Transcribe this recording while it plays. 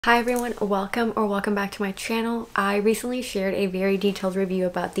Hi everyone, welcome back to my channel. I recently shared a very detailed review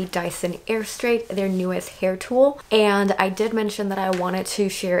about the Dyson Airstrait, their newest hair tool, and I did mention that I wanted to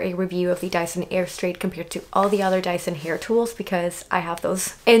share a review of the Dyson Airstrait compared to all the other Dyson hair tools because I have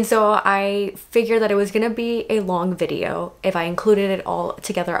those. And so I figured that it was gonna be a long video if I included it all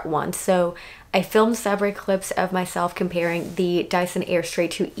together at once. So I filmed separate clips of myself comparing the Dyson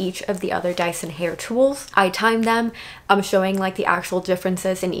Airstrait to each of the other Dyson hair tools. I timed them. I'm showing like the actual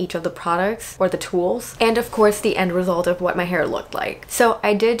differences in each of the products or the tools, and of course the end result of what my hair looked like. So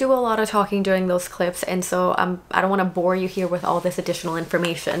I did do a lot of talking during those clips, and so I don't want to bore you here with all this additional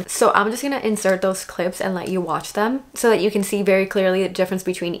information. So I'm just gonna insert those clips and let you watch them so that you can see very clearly the difference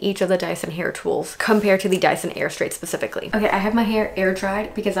between each of the Dyson hair tools compared to the Dyson Airstrait specifically. Okay, I have my hair air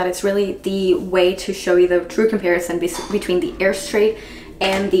dried because that is really the way to show you the true comparison between the Airstrait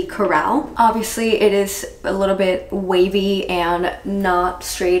and the Corrale. Obviously it is a little bit wavy and not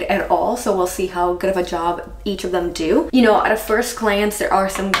straight at all, so we'll see how good of a job each of them do. You know, at a first glance there are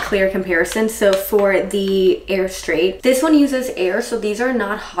some clear comparisons. So for the Airstrait, this one uses air, so these are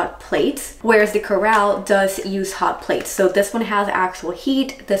not hot plates, whereas the Corrale does use hot plates. So this one has actual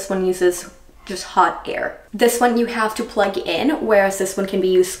heat, this one uses just hot air. This one you have to plug in, whereas this one can be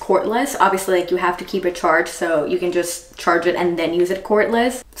used cordless. Obviously, like, you have to keep it charged, so you can just charge it and then use it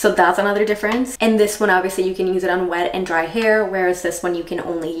cordless. So that's another difference. And this one, obviously, you can use it on wet and dry hair, whereas this one you can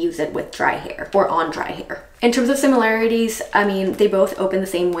only use it with dry hair or on dry hair. In terms of similarities, I mean, they both open the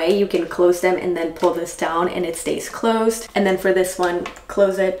same way. You can close them and then pull this down and it stays closed. And then for this one,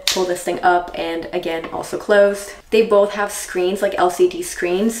 close it, pull this thing up, and again, also closed. They both have screens, like LCD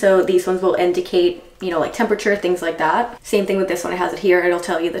screens, so these ones will indicate, you know, like temperature, things like that. Same thing with this one, it has it here. It'll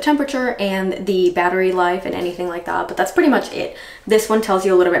tell you the temperature and the battery life and anything like that, but that's pretty much it. This one tells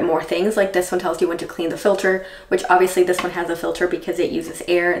you a little bit more things, like this one tells you when to clean the filter, which obviously this one has a filter because it uses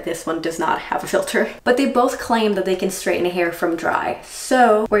air. This one does not have a filter, but they both claim that they can straighten hair from dry.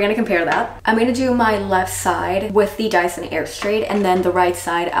 So we're gonna compare that. I'm gonna do my left side with the Dyson Airstrait, and then the right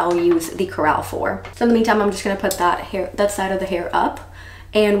side I'll use the Corrale for. So in the meantime, I'm just gonna put that side of the hair up,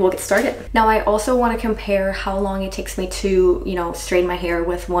 and we'll get started. Now I also want to compare how long it takes me to, you know, straighten my hair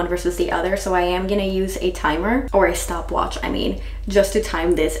with one versus the other. So I am gonna use a timer, or a stopwatch, I mean, just to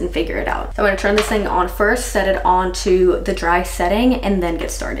time this and figure it out. So I'm gonna turn this thing on first, set it on to the dry setting, and then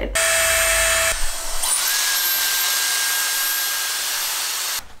get started.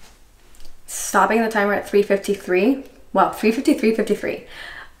 Stopping the timer at 3:53. Wow, 3:53.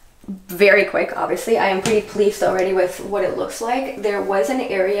 Very quick, obviously. I am pretty pleased already with what it looks like. There was an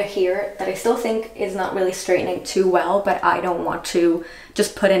area here that I still think is not really straightening too well, but I don't want to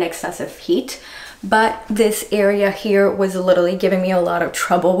just put in excessive heat. But this area here was literally giving me a lot of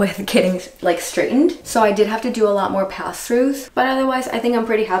trouble with getting like straightened. So I did have to do a lot more pass-throughs, but otherwise I think I'm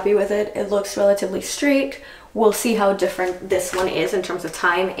pretty happy with it. It looks relatively straight. We'll see how different this one is in terms of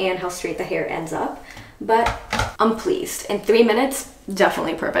time and how straight the hair ends up. But I'm pleased. In 3 minutes,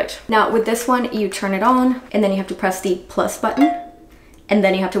 definitely perfect. Now with this one, you turn it on and then you have to press the plus button, and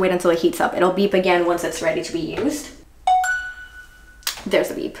then you have to wait until it heats up. It'll beep again once it's ready to be used. There's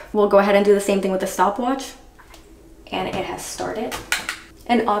the beep. We'll go ahead and do the same thing with the stopwatch, and it has started.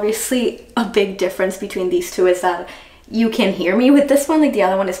 And obviously a big difference between these two is that you can hear me with this one. Like, the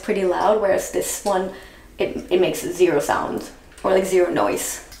other one is pretty loud, whereas this one, it makes zero sound, or like zero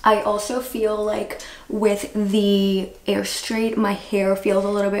noise. I also feel like with the Airstrait, my hair feels a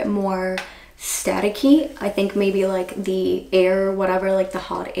little bit more staticky. I think maybe like the air, whatever, like the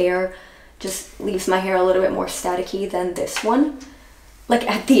hot air just leaves my hair a little bit more staticky than this one. Like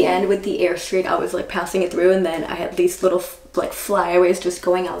at the end with the Airstrait, I was like passing it through, and then I had these little like flyaways just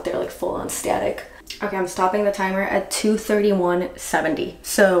going out there, like full on static. Okay, I'm stopping the timer at 2:31:70.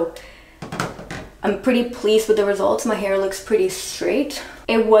 So I'm pretty pleased with the results. My hair looks pretty straight.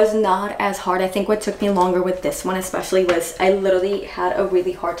 It was not as hard. I think what took me longer with this one especially was I literally had a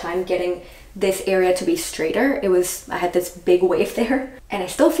really hard time getting this area to be straighter. I had this big wave there, and I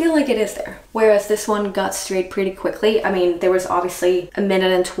still feel like it is there. Whereas this one got straight pretty quickly. I mean, there was obviously a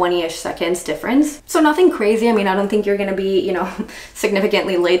minute and 20-ish seconds difference. So nothing crazy. I mean, I don't think you're gonna be, you know,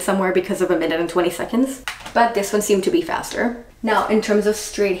 significantly late somewhere because of a minute and 20 seconds. But this one seemed to be faster. Now, in terms of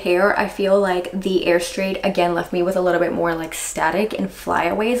straight hair, I feel like the Airstrait again left me with a little bit more like static and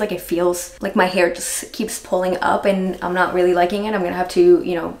flyaways. Like, it feels like my hair just keeps pulling up, and I'm not really liking it. I'm gonna have to,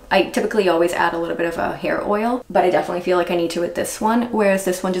 you know, I typically always add a little bit of a hair oil, but I definitely feel like I need to with this one, whereas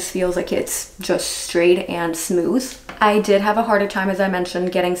this one just feels like it's just straight and smooth. I did have a harder time, as I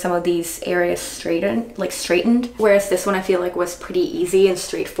mentioned, getting some of these areas straightened, whereas this one I feel like was pretty easy and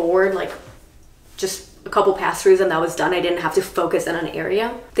straightforward, like just a couple pass-throughs and that was done. I didn't have to focus in an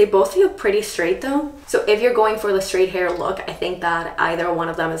area. They both feel pretty straight though. So if you're going for the straight hair look, I think that either one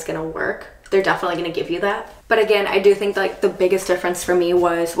of them is gonna work. They're definitely gonna give you that. But again, I do think like the biggest difference for me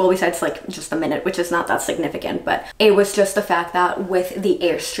was, well, besides like just a minute, which is not that significant, but it was just the fact that with the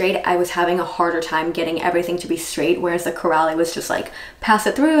Airstrait, I was having a harder time getting everything to be straight, whereas the Corrale was just like pass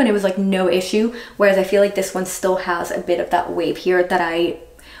it through and it was like no issue. Whereas I feel like this one still has a bit of that wave here that I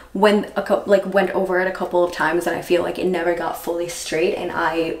went over it a couple of times and I feel like it never got fully straight, and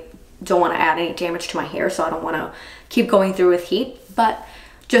I don't want to add any damage to my hair, so I don't want to keep going through with heat. But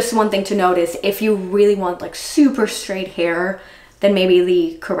just one thing to note is if you really want like super straight hair, then maybe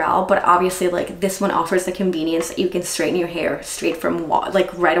the Corrale, but obviously like this one offers the convenience that you can straighten your hair straight from like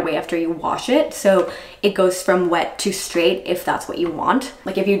right away after you wash it. So it goes from wet to straight if that's what you want.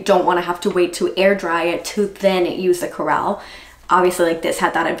 Like if you don't want to have to wait to air dry it to then use the Corrale, obviously like this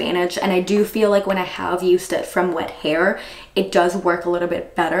had that advantage. And I do feel like when I have used it from wet hair, it does work a little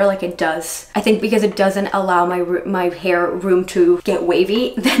bit better. Like it does, I think because it doesn't allow my hair room to get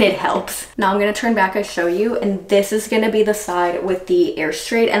wavy, then it helps. Now I'm gonna turn back and show you, and this is gonna be the side with the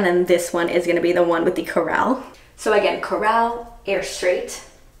Airstrait, and then this one is gonna be the one with the Corrale. So again, Corrale, Airstrait.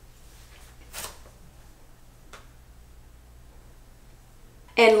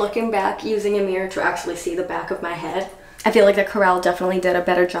 And looking back, using a mirror to actually see the back of my head, I feel like the Corrale definitely did a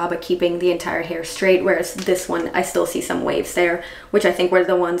better job at keeping the entire hair straight, whereas this one, I still see some waves there, which I think were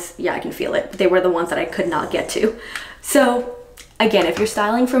the ones, yeah, I can feel it. They were the ones that I could not get to. So again, if you're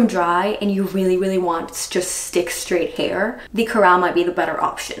styling from dry and you really, really want just stick straight hair, the Corrale might be the better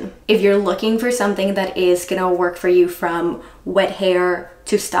option. If you're looking for something that is gonna work for you from wet hair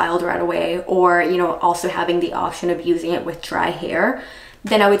to styled right away, or, you know, also having the option of using it with dry hair,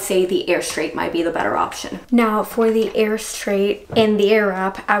 then I would say the Airstrait might be the better option. Now for the Airstrait and the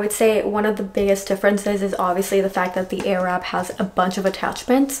Airwrap, I would say one of the biggest differences is obviously the fact that the Airwrap has a bunch of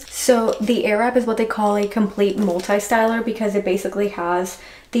attachments. So the Airwrap is what they call a complete multi-styler because it basically has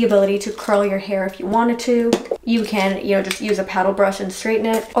the ability to curl your hair if you wanted to. You can, you know, just use a paddle brush and straighten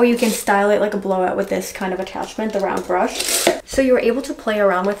it, or you can style it like a blowout with this kind of attachment, the round brush. So you're able to play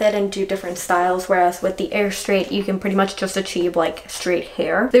around with it and do different styles, whereas with the Airstrait, you can pretty much just achieve like straight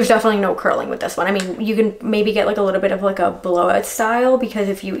hair. There's definitely no curling with this one. I mean, you can maybe get like a little bit of like a blowout style because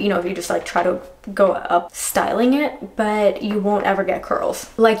if you know, if you just like try to go up styling it, but you won't ever get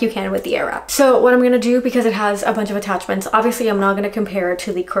curls like you can with the Airwrap. So what I'm gonna do, because it has a bunch of attachments, obviously I'm not gonna compare it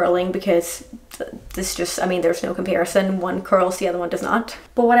to the curling because this just, I mean, there's no comparison. One curls, the other one does not.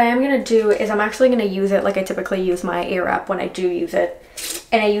 But what I am gonna do is I'm actually gonna use it like I typically use my Airwrap when I do use it.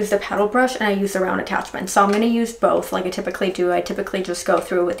 And I use the paddle brush and I use the round attachment. So I'm gonna use both like I typically do. I typically just go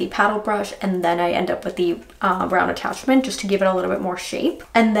through with the paddle brush and then I end up with the round attachment just to give it a little bit more shape.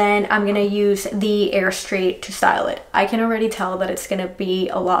 And then I'm gonna use the Airstrait to style it. I can already tell that it's gonna be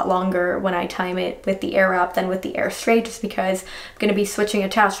a lot longer when I time it with the Airwrap than with the Airstrait, just because I'm gonna be switching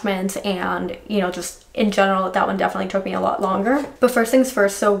attachments and, you know, just in general, that one definitely took me a lot longer. But first things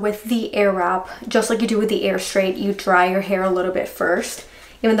first, so with the Airwrap, just like you do with the Airstrait, you dry your hair a little bit first,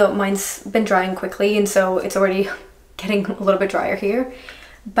 even though mine's been drying quickly and so it's already getting a little bit drier here.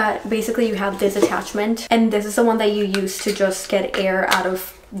 But basically you have this attachment, and this is the one that you use to just get air out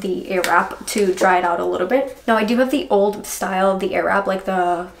of the Airwrap to dry it out a little bit. Now I do have the old style of the Airwrap, like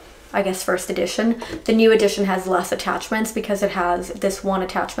the, I guess, first edition. The new edition has less attachments because it has this one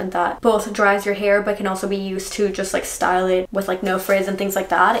attachment that both dries your hair but can also be used to just like style it with like no frizz and things like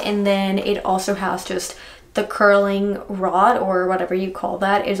that. And then it also has just the curling rod, or whatever you call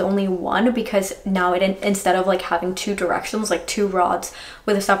that, is only one, because now it, instead of like having two directions, like two rods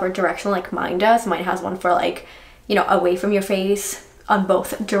with a separate direction like mine does, mine has one for like, you know, away from your face on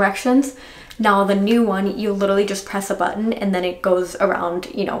both directions. Now the new one, you literally just press a button and then it goes around,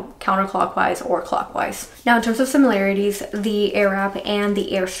 you know, counterclockwise or clockwise. Now in terms of similarities, the Airwrap and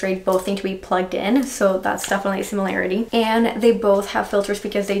the Airstrait both need to be plugged in, so that's definitely a similarity. And they both have filters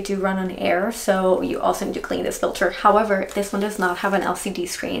because they do run on air, so you also need to clean this filter. However, this one does not have an LCD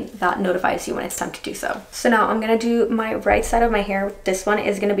screen that notifies you when it's time to do so. So now I'm gonna do my right side of my hair. This one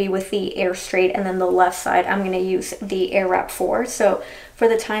is gonna be with the Airstrait, and then the left side I'm gonna use the Airwrap for. So for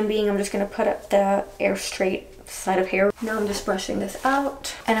the time being, I'm just gonna put up the Airstrait side of hair. Now I'm just brushing this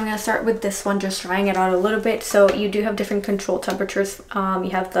out, and I'm gonna start with this one, just drying it out a little bit. So you do have different control temperatures. You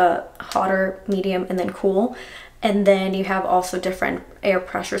have the hotter, medium, and then cool. And then you have also different air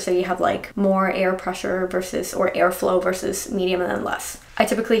pressure. So you have like more air pressure versus, or airflow versus medium and then less. I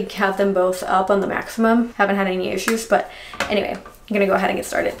typically have them both up on the maximum. Haven't had any issues, but anyway, I'm gonna go ahead and get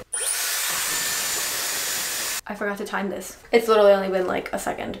started. I forgot to time this. It's literally only been like a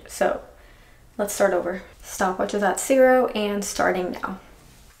second, so Let's start over. Stopwatch is at 0 and starting now.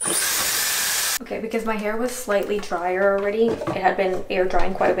 Okay, because my hair was slightly drier already, it had been air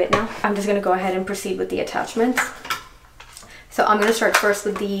drying quite a bit now, I'm just gonna go ahead and proceed with the attachments. So I'm gonna start first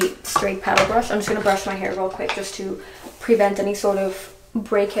with the straight paddle brush. I'm just gonna brush my hair real quick just to prevent any sort of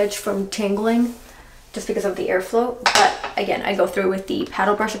breakage from tangling, just because of the airflow. But again, I go through with the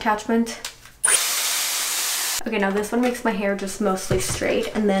paddle brush attachment. Okay, now this one makes my hair just mostly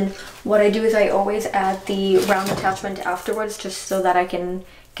straight, and then what I do is I always add the round attachment afterwards just so that I can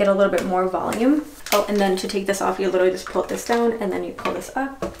get a little bit more volume. Oh, and then to take this off, you literally just pull this down and then you pull this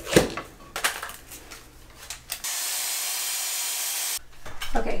up.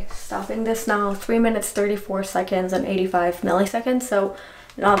 Okay, stopping this now, 3 minutes, 34 seconds and 85 milliseconds, so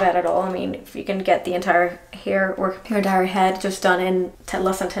not bad at all. I mean, if you can get the entire hair or your entire head just done in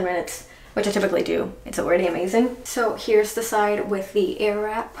less than 10 minutes, which I typically do, it's already amazing. So here's the side with the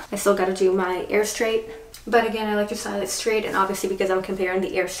Airwrap. I still gotta do my Airstrait, but again, I like to style it straight, and obviously because I'm comparing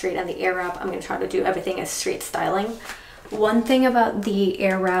the Airstrait and the Airwrap, I'm gonna try to do everything as straight styling. One thing about the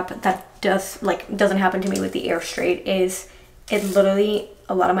Airwrap that doesn't happen to me with the Airstrait is it literally,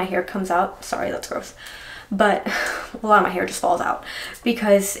 a lot of my hair comes out. Sorry, that's gross. But a lot of my hair just falls out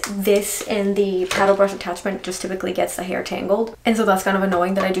because this and the paddle brush attachment just typically gets the hair tangled. And so that's kind of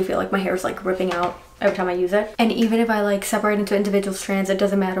annoying that I do feel like my hair is like ripping out every time I use it. And even if I like separate into individual strands, it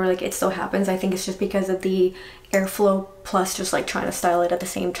doesn't matter, like it still happens. I think it's just because of the airflow plus just like trying to style it at the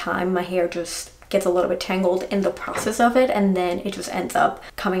same time. My hair just gets a little bit tangled in the process of it, and then it just ends up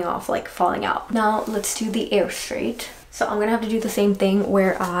coming off, like falling out. Now let's do the Airstrait. So I'm gonna have to do the same thing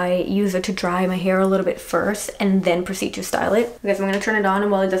where I use it to dry my hair a little bit first and then proceed to style it. Okay, so I'm gonna turn it on, and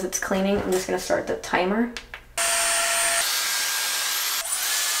while it does its cleaning, I'm just gonna start the timer.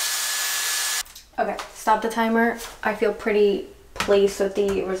 Okay, stop the timer. I feel pretty pleased with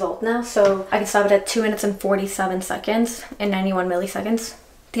the result now. So I can stop it at 2 minutes and 47 seconds and 91 milliseconds.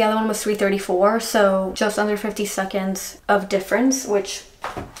 The other one was 3:34, so just under 50 seconds of difference, which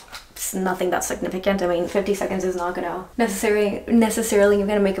is nothing that significant. I mean, 50 seconds is not gonna necessarily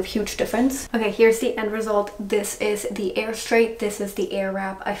gonna make a huge difference. Okay, here's the end result. This is the Airstrait, this is the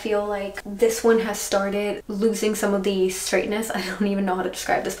Airwrap. I feel like this one has started losing some of the straightness. I don't even know how to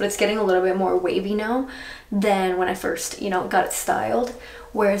describe this, but it's getting a little bit more wavy now than when I first, got it styled.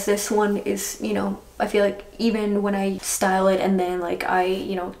 Whereas this one is, I feel like even when I style it and then like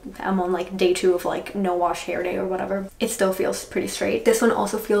I'm on like day 2 of like no wash hair day or whatever, it still feels pretty straight. This one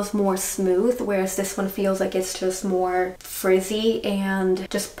also feels more smooth, whereas this one feels like it's just more frizzy and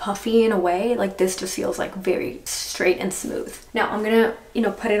just puffy in a way. Like this just feels like very straight and smooth. Now I'm gonna,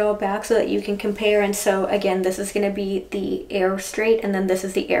 put it all back so that you can compare. And so again, this is gonna be the Airstrait, and then this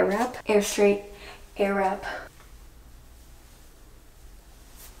is the Airwrap. Airstrait, Airwrap.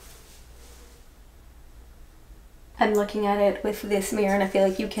 I'm looking at it with this mirror, and I feel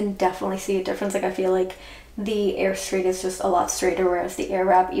like you can definitely see a difference. Like I feel like the Airstrait is just a lot straighter, whereas the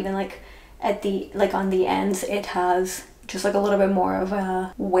Airwrap, even like at the on the ends, it has just like a little bit more of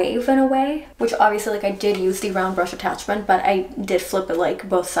a wave in a way, which obviously like I did use the round brush attachment, but I did flip it like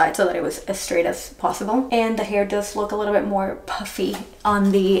both sides so that it was as straight as possible. And the hair does look a little bit more puffy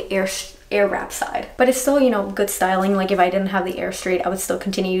on the Airwrap side, but it's still, good styling. Like if I didn't have the Airstrait, I would still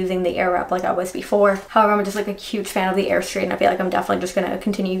continue using the Airwrap like I was before. However, I'm just like a huge fan of the Airstrait, and I feel like I'm definitely just gonna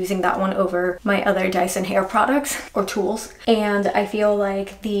continue using that one over my other Dyson hair products or tools. And I feel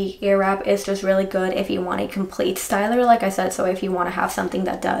like the Airwrap is just really good if you want a complete styler, like I said. So if you want to have something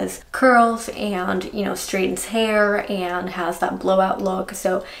that does curls and straightens hair and has that blowout look,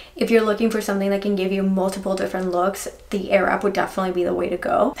 so if you're looking for something that can give you multiple different looks, the Airwrap would definitely be the way to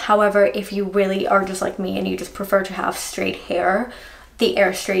go. However, if you really are just like me and you just prefer to have straight hair, the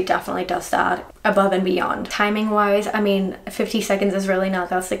Airstrait definitely does that above and beyond. Timing wise, I mean, 50 seconds is really not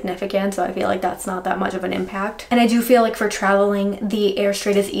that significant, so I feel like that's not that much of an impact. And I do feel like for traveling, the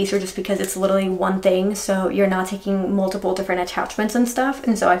Airstrait is easier just because it's literally one thing, so you're not taking multiple different attachments and stuff.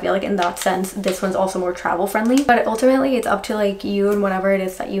 And so I feel like in that sense, this one's also more travel friendly. But ultimately, it's up to like you and whatever it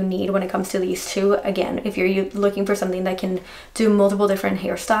is that you need when it comes to these two. Again, if you're looking for something that can do multiple different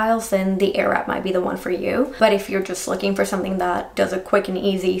hairstyles, then the Airwrap might be the one for you. But if you're just looking for something that does a quick and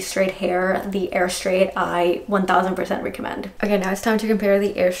easy straight hair, the Airstrait I 1000% recommend. Okay, now it's time to compare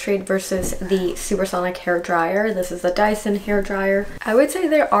the Airstrait versus the Supersonic Hair Dryer. This is the Dyson hair dryer. I would say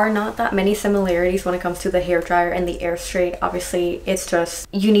there are not that many similarities when it comes to the hair dryer and the Airstrait. Obviously, it's just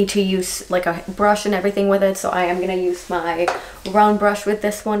you need to use like a brush and everything with it, so I am gonna use my round brush with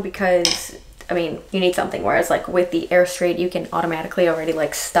this one because I mean, you need something. Whereas like with the Airstrait, you can automatically already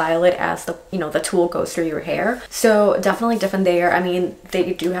like style it as the, you know, the tool goes through your hair. So definitely different there. I mean,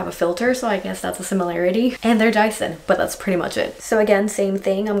 they do have a filter, so I guess that's a similarity. And they're Dyson, but that's pretty much it. So again, same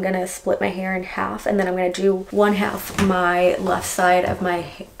thing. I'm gonna split my hair in half, and then I'm gonna do one half. My left side of my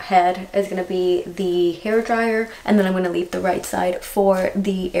head is gonna be the hair dryer, and then I'm gonna leave the right side for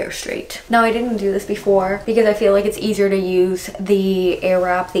the Airstrait. Now I didn't do this before because I feel like it's easier to use the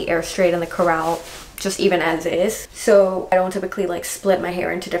Airwrap, the Airstrait, and the Corrale just even as is. So I don't typically like split my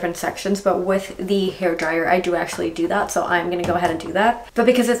hair into different sections, but with the hair dryer I do actually do that, so I'm gonna go ahead and do that. But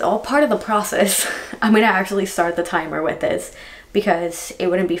because it's all part of the process, I'm gonna actually start the timer with this, because it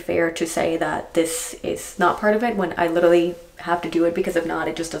wouldn't be fair to say that this is not part of it when I literally have to do it, because if not,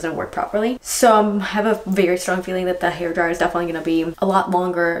 it just doesn't work properly. So I have a very strong feeling that the hair dryer is definitely going to be a lot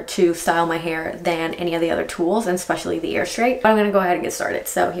longer to style my hair than any of the other tools, and especially the Airstrait. But I'm going to go ahead and get started.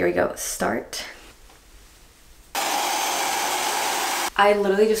 So here we go. Start. I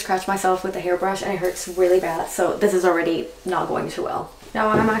literally just scratched myself with the hairbrush and it hurts really bad, so this is already not going too well. Now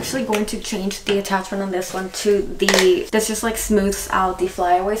I'm actually going to change the attachment on this one to the, this just like smooths out the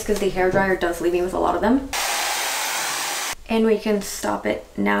flyaways, because the hair dryer does leave me with a lot of them. And we can stop it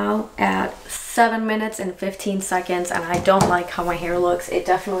now at 7 minutes and 15 seconds. And I don't like how my hair looks. It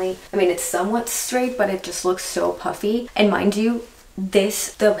definitely, I mean, it's somewhat straight, but it just looks so puffy. And mind you,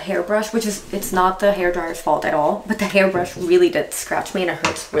 the hairbrush, which is, it's not the hair dryer's fault at all, but the hairbrush really did scratch me and it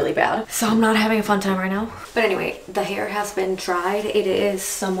hurts really bad. So I'm not having a fun time right now. But anyway, the hair has been dried. It is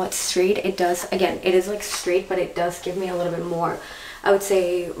somewhat straight. It does, again, it is like straight, but it does give me a little bit more, I would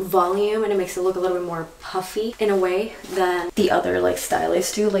say, volume, and it makes it look a little bit more puffy in a way than the other like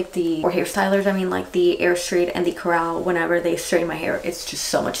stylists do, like the, or hairstylers, I mean, like the Airstrait and the Corrale. Whenever they straighten my hair, it's just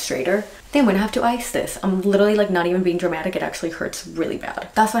so much straighter. Then I'm gonna have to ice this. I'm literally like not even being dramatic, it actually hurts really bad.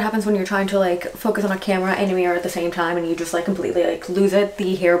 That's what happens when you're trying to like focus on a camera and a mirror at the same time and you just like completely like lose it.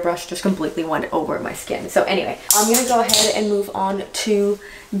 The hairbrush just completely went over my skin. So anyway, I'm gonna go ahead and move on to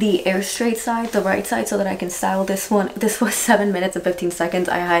the Airstrait side, the right side, so that I can style this one. This was 7 minutes and 15 seconds.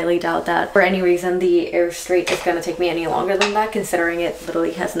 I highly doubt that for any reason the Airstrait is gonna take me any longer than that, considering it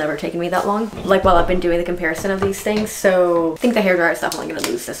literally has never taken me that long, like while I've been doing the comparison of these things. So I think the hair dryer is definitely gonna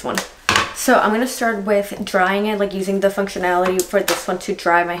lose this one. So I'm going to start with drying it, like using the functionality for this one to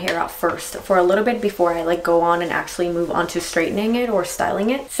dry my hair out first for a little bit before I like go on and actually move on to straightening it or styling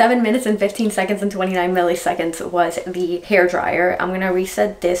it. 7 minutes and 15 seconds and 29 milliseconds was the hair dryer. I'm going to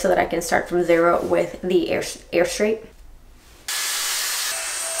reset this so that I can start from 0 with the Airstrait.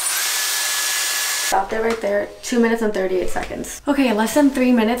 Stopped it right there. 2 minutes and 38 seconds. Okay, less than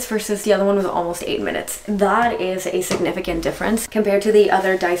 3 minutes versus the other one was almost 8 minutes. That is a significant difference compared to the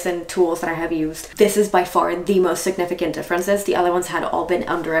other Dyson tools that I have used. This is by far the most significant differences. The other ones had all been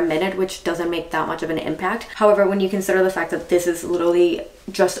under a minute, which doesn't make that much of an impact. However, when you consider the fact that this is literally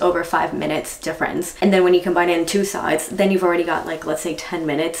just over 5 minutes difference, and then when you combine it in two sides, then you've already got like, let's say 10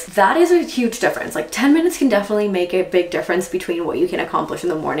 minutes. That is a huge difference. Like 10 minutes can definitely make a big difference between what you can accomplish in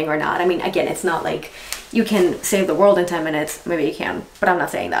the morning or not. I mean, again, it's not like you can save the world in 10 minutes. Maybe you can, but I'm not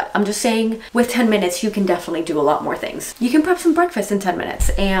saying that. I'm just saying with 10 minutes, you can definitely do a lot more things. You can prep some breakfast in 10 minutes,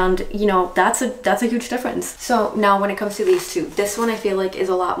 and you know, that's a huge difference. So now when it comes to these two, this one I feel like is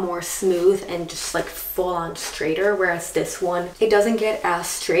a lot more smooth and just like full on straighter, whereas this one, it doesn't get as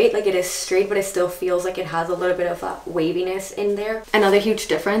straight. Like it is straight, but it still feels like it has a little bit of a waviness in there. Another huge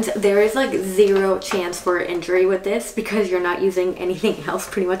difference, there is like 0 chance for injury with this because you're not using anything else,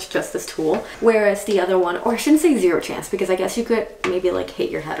 pretty much just this tool. Whereas the other one, or I shouldn't say 0 chance, because I guess you could maybe like hit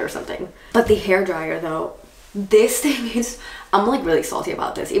your head or something. But the hair dryer though, this thing is, I'm like really salty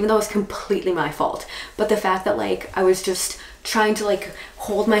about this, even though it's completely my fault. But the fact that like I was just trying to like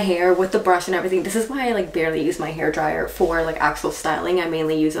hold my hair with the brush and everything. This is why I like barely use my hair dryer for like actual styling. I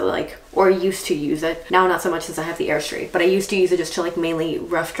mainly use it like, or used to use it, now not so much since I have the Airstrait, but I used to use it just to like mainly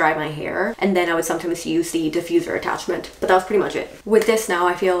rough dry my hair, and then I would sometimes use the diffuser attachment, but that was pretty much it. With this now,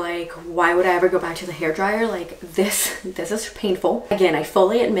 I feel like, why would I ever go back to the hair dryer? Like this is painful. Again, I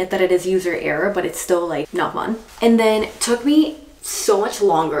fully admit that it is user error, but it's still like not fun. And then it took me so much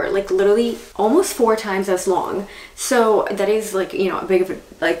longer, like literally almost 4 times as long. So that is like, you know, a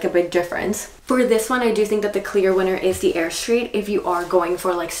big difference. For this one, I do think that the clear winner is the Airstrait if you are going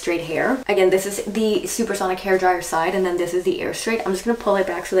for like straight hair. Again, this is the Supersonic Hair Dryer side, and then this is the Airstrait. I'm just gonna pull it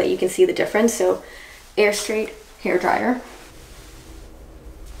back so that you can see the difference. So Airstrait hair dryer.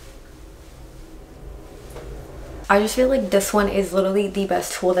 I just feel like this one is literally the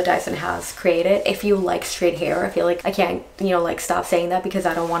best tool that Dyson has created. If you like straight hair, I feel like I can't, you know, like stop saying that because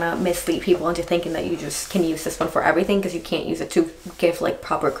I don't want to mislead people into thinking that you just can use this one for everything, because you can't use it to give like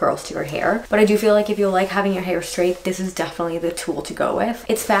proper curls to your hair. But I do feel like if you like having your hair straight, this is definitely the tool to go with.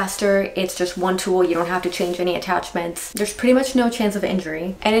 It's faster, it's just one tool, you don't have to change any attachments, there's pretty much no chance of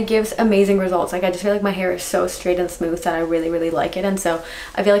injury, and it gives amazing results. Like I just feel like my hair is so straight and smooth that I really like it, and so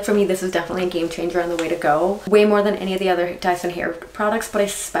I feel like for me this is definitely a game changer and the way to go, way more than any of the other Dyson hair products, but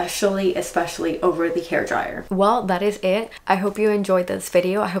especially over the hair dryer. Well, that is it. I hope you enjoyed this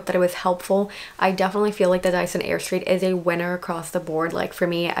video. I hope that it was helpful. I definitely feel like the Dyson Airstrait is a winner across the board. Like for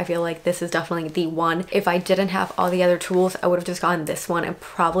me, I feel like this is definitely the one. If I didn't have all the other tools, I would have just gotten this one and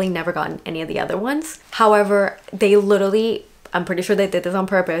probably never gotten any of the other ones. However, they literally, I'm pretty sure they did this on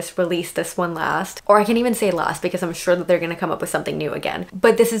purpose, released this one last. Or I can't even say last because I'm sure that they're gonna come up with something new again.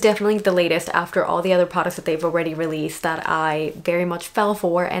 But this is definitely the latest after all the other products that they've already released that I very much fell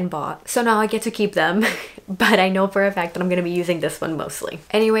for and bought. So now I get to keep them, but I know for a fact that I'm gonna be using this one mostly.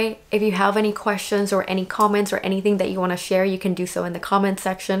 Anyway, if you have any questions or any comments or anything that you wanna share, you can do so in the comments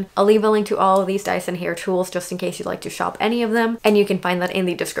section. I'll leave a link to all of these Dyson hair tools just in case you'd like to shop any of them, and you can find that in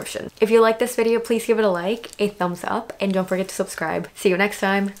the description. If you like this video, please give it a like, a thumbs up, and don't forget to subscribe. See you next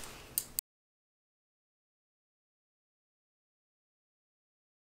time.